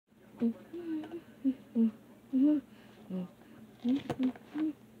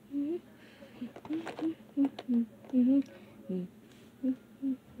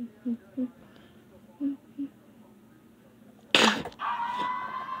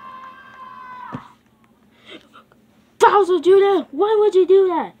Bowser Jr., why would you do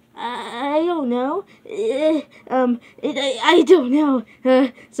that? I don't know. I don't know.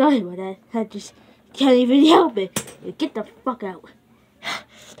 Sorry about that. I just can't even help it. Get the fuck out.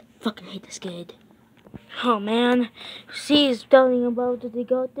 Fucking hate this kid. Oh man. See, he's telling about that they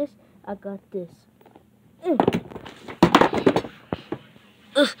got this. I got this.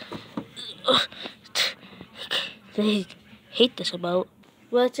 They hate this about.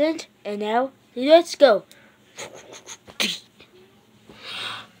 What's it? And now, let's go.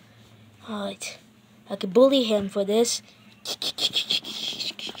 Alright. I can bully him for this.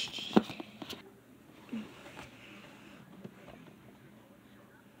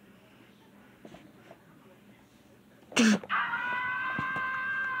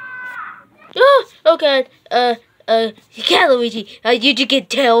 Oh god, catluigi, did you get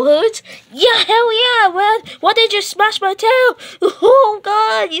tail hurt? Yeah, hell yeah, man! Why did you smash my tail? Oh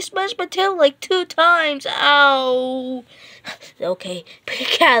god, you smashed my tail like 2 times, ow! Okay,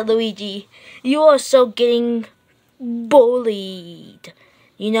 catluigi, you are so getting bullied.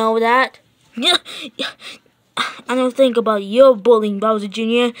 You know that? I don't think about your bullying, Bowser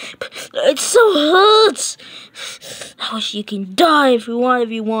Jr. It so hurts! I wish you can die if you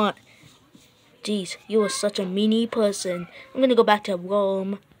want. Jeez, you are such a meanie person. I'm gonna go back to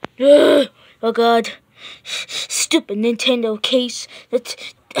Rome. Oh god. Stupid Nintendo case.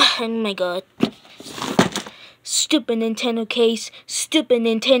 Oh my god. Stupid Nintendo case. Stupid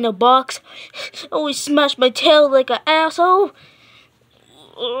Nintendo box. Always smash my tail like an asshole.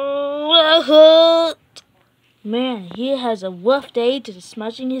 Oh, that hurt. Man, he has a rough day to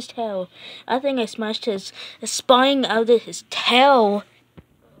smashing his tail. I think I smashed his spine out of his tail.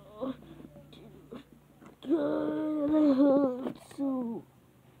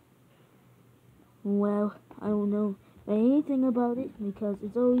 Well, I don't know anything about it because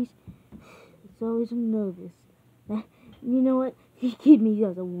it's always nervous. You know what? He kid me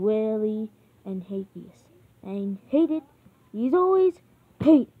does a really and hate this. And hate it. He's always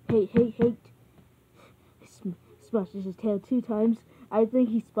hate. Smashes his tail 2 times. I think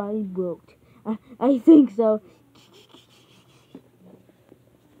his spine broke. I think so.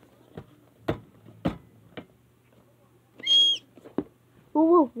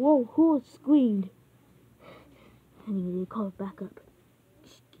 Whoa, who screamed? I need to call backup.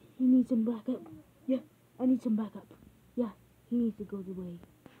 He needs some backup. Yeah, I need some backup. Yeah, he needs to go away.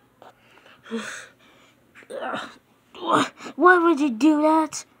 Why would you do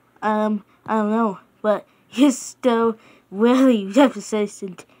that? I don't know, but he's still really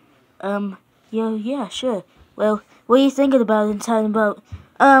persistent. Yeah, sure. Well, what are you thinking about and talking about?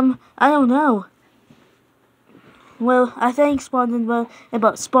 I don't know. Well, I think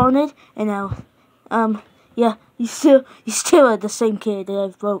about spawned, and now, yeah, you still are the same kid that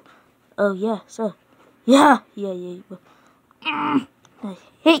I wrote. Oh yeah, so, yeah. I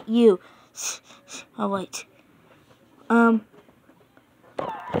hate you. All right.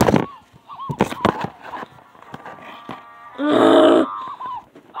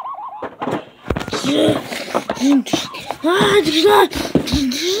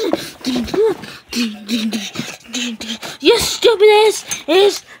 Your stupidness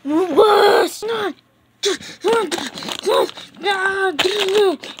is worse! You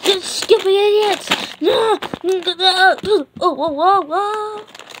stupid idiots! Oh.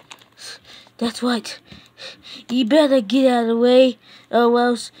 That's right. You better get out of the way, or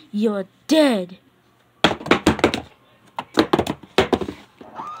else you're dead.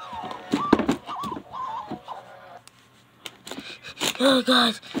 Oh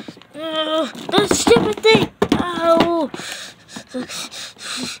god. That stupid thing! Ow!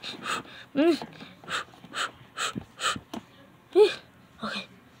 Okay.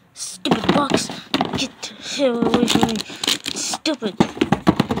 Stupid box. Get away from me. Stupid.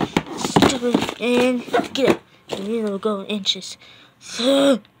 And get up. And it'll go in inches.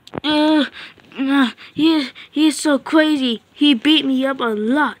 He's so crazy. He beat me up a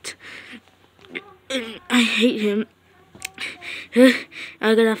lot. I hate him. I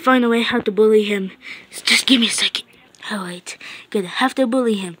gotta find a way how to bully him. Just give me a second. Alright, gonna have to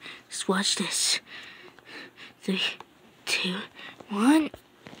bully him. Just watch this. 3, 2, 1.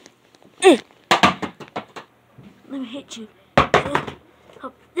 Let me hit you.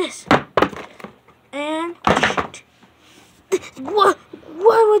 This. And what?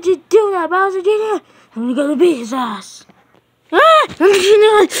 Why would you do that, Bowser Jr.? I'm gonna beat his ass.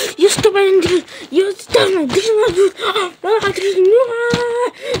 You stupid! You stupid!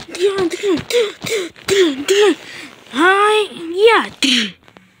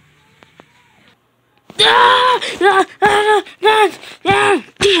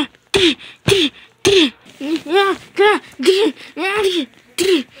 Yeah.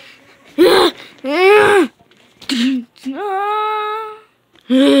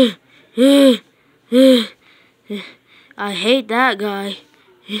 I hate that guy.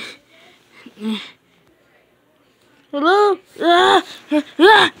 Hello? What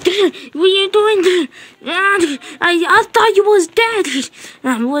are you doing? I thought you was dead.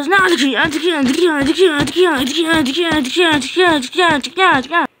 I was not.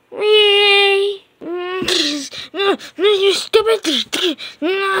 You stupid.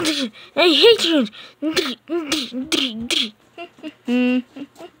 I hate you.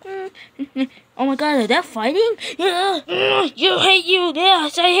 Oh my god, are they fighting? You hate you.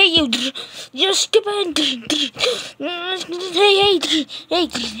 Yes, I hate you. You're stupid.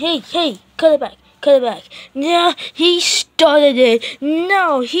 Hey, cut it back. Yeah, he started it.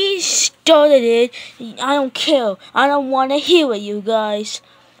 No, he started it. I don't care. I don't want to hear it, you guys.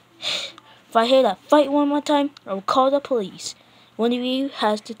 If I hear that fight one more time, I'll call the police. One of you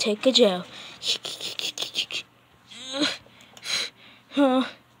has to take a jail.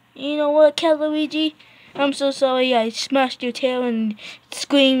 You know what, catluigi? I'm so sorry I smashed your tail and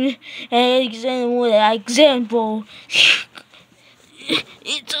screamed and example.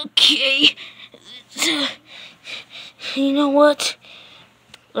 It's okay. You know what?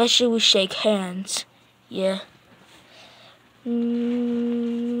 Let's should we shake hands? Yeah.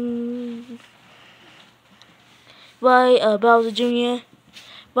 Bye, Bowser Jr.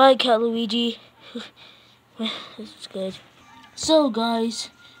 Bye, catluigi. That's good. So, guys,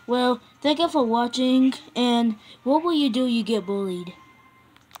 well, thank you for watching. And what will you do? You get bullied.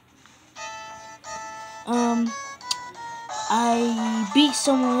 I beat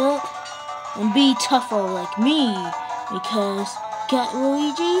someone up and be tougher like me because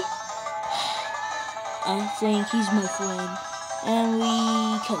catluigi, I think he's my friend, and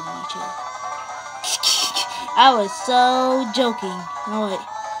we cut each other. I was so joking. Alright,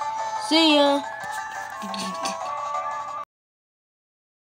 see ya.